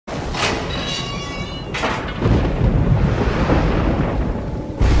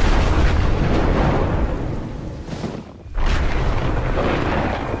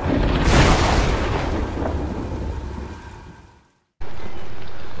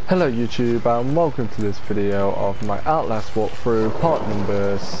Hello YouTube and welcome to this video of my Outlast walkthrough, part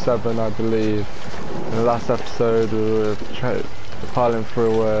number 7 I believe. In the last episode we were piling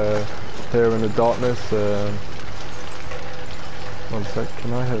through here in the darkness. One sec,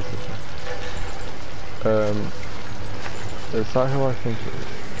 can I hear something? Is that who I think it is?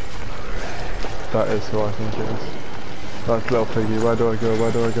 That is who I think it is. That's little piggy. Where do I go?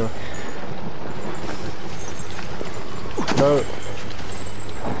 Where do I go? No!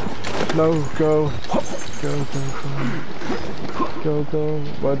 No, go! Go, go, go. Go, go.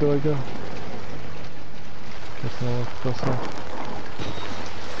 Where do I go? Guess no, guess no.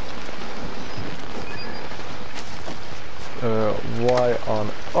 Why on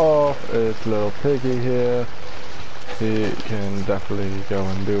earth is little piggy here? He can definitely go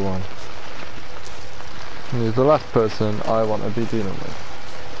and do one. He's the last person I want to be dealing with.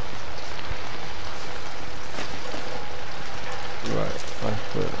 Right, I'm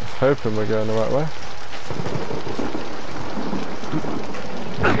hoping we're going the right way.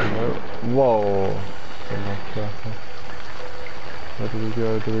 Whoa! Where do we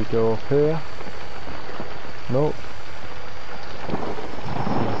go? Do we go up here? Nope.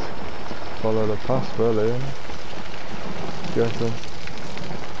 Follow the path really. Guessing.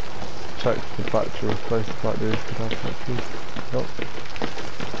 Check the factory, replace the factories, could have factories. Nope.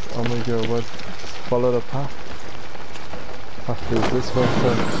 On we go, where? Follow the path. Path is this way,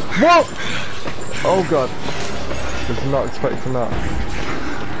 so. Whoa! Oh god! Was not expecting that.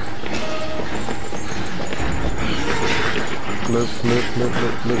 Loop, loop, loop,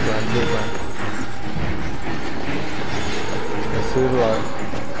 loop, loop round, loop round. I see the light.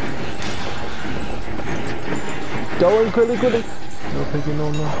 Go in quickly, quickly! No piggy,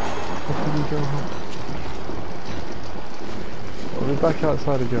 no, no. How can we go home? Are we back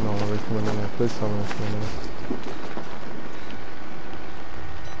outside again or are we coming in here? Please tell me we're coming in here.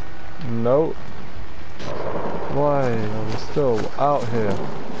 No. Why are we still out here?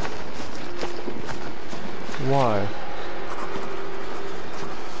 Why?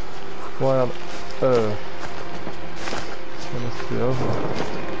 Why on earth? This must be over.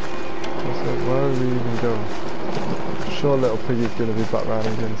 Where are we even going? Sure little piggy's gonna be back round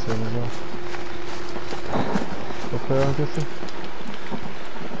again soon as well. Up here I'm guessing?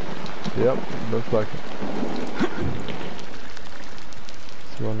 Yep, looks like it.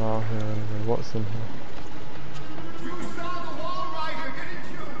 So we're now here anyway, what's in here? You saw the wall rider, didn't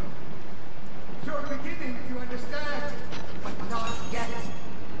you? You're beginning to understand, but not yet.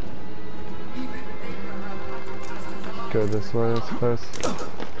 Even Abraham. Go this way I suppose.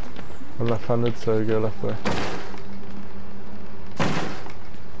 I'm left-handed so go left way.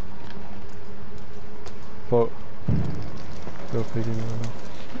 But still picking it up.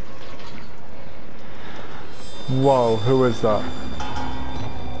 Whoa, who is that?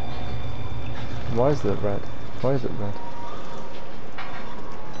 Why is it red? Why is it red?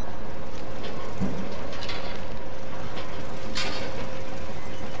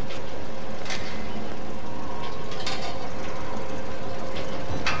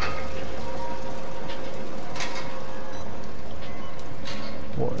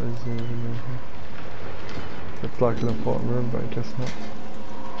 What is even in here? It's like an important room, but I guess not.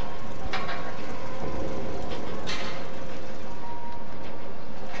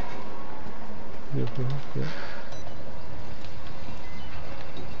 Yeah.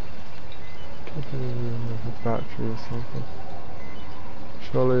 Could be a room with a battery or something.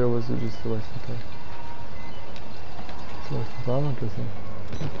 Surely, or was it just a waste of time? It's a waste of time, I'm guessing.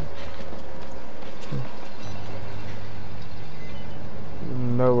 Okay.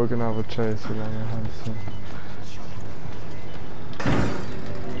 No, we're gonna have a chase with our hands soon.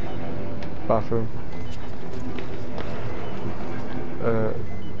 Bathroom.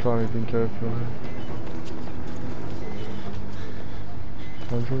 Can't even go from here.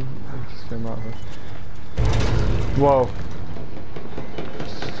 Andrew, I just came out of it. Whoa!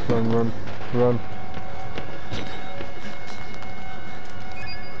 Just run, run, run.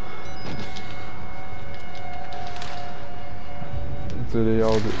 Do the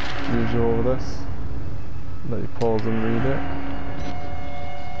old usual of this. Let you pause and read it.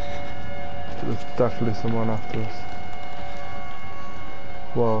 There's definitely someone after us.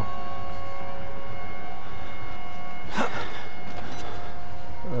 Whoa.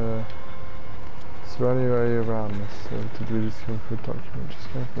 Is there any way around this? So did we just go for a document? Just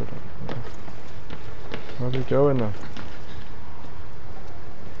go for a document. Where are we going then?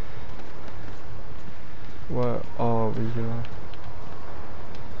 Where are we going?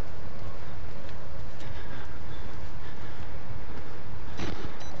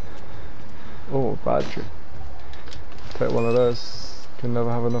 Oh, battery. Take one of those. Can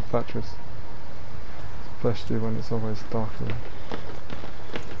never have enough batteries. Especially when it's always dark around.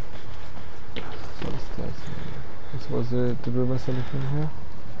 This was it. Did we miss anything here?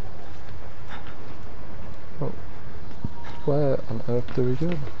 Oh. Where on earth do we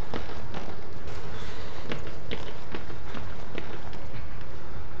go?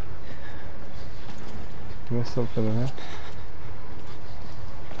 Missed something in here.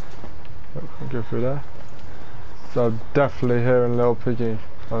 Oh, I'll go through there. So I'm definitely hearing Little Piggy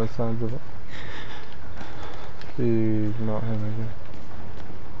by the sounds of it. Please not him again.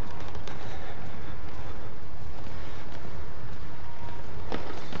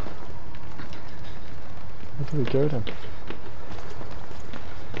 Where do we go then?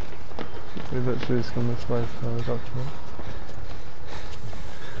 We literally just come this way for the document.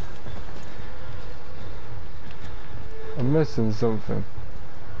 I'm missing something.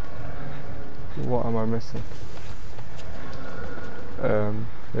 What am I missing?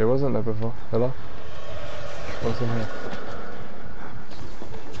 It wasn't there before. Hello? What's in here?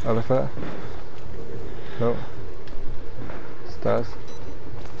 Elevator? No. Stairs?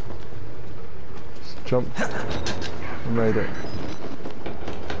 Just jump. I made it.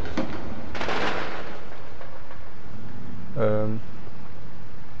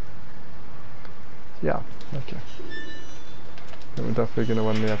 Yeah, okay. I think we're definitely going to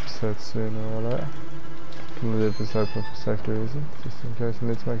win the episode sooner or later. I'm going to leave this open for safety reasons, just in case I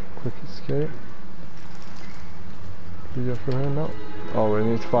need to make a quick escape. Can we go through here now? Oh, we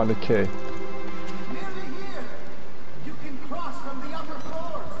need to find a key. Nearly here. You can cross from the upper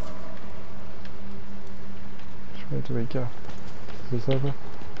floors. Which way do we go? Is this over?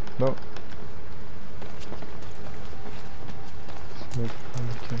 No. Just need to find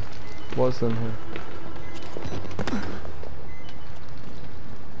a key. What's in here?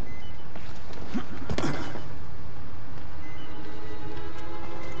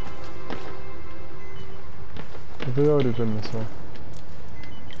 Have we already been this way? I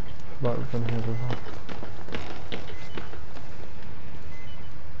feel like we've been here before.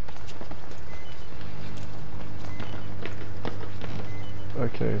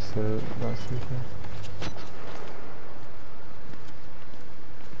 Okay, so that's the thing.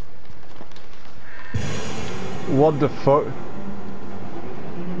 What the fuck?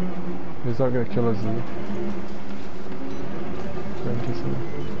 He's not gonna kill us, is he? Going to see.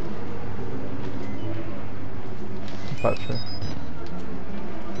 Battery.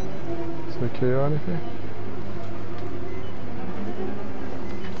 Is there a key or anything?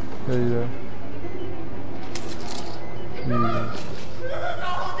 There you go. Jesus.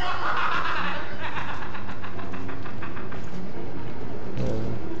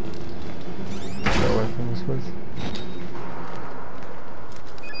 Get away from this place.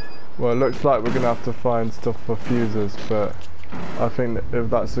 Well, it looks like we're gonna have to find stuff for fuses, but I think that if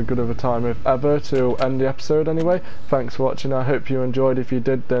that's as good of a time if ever to end the episode anyway. Thanks for watching. I hope you enjoyed. If you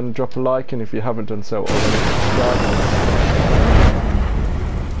did, then drop a like, and if you haven't done so already, subscribe.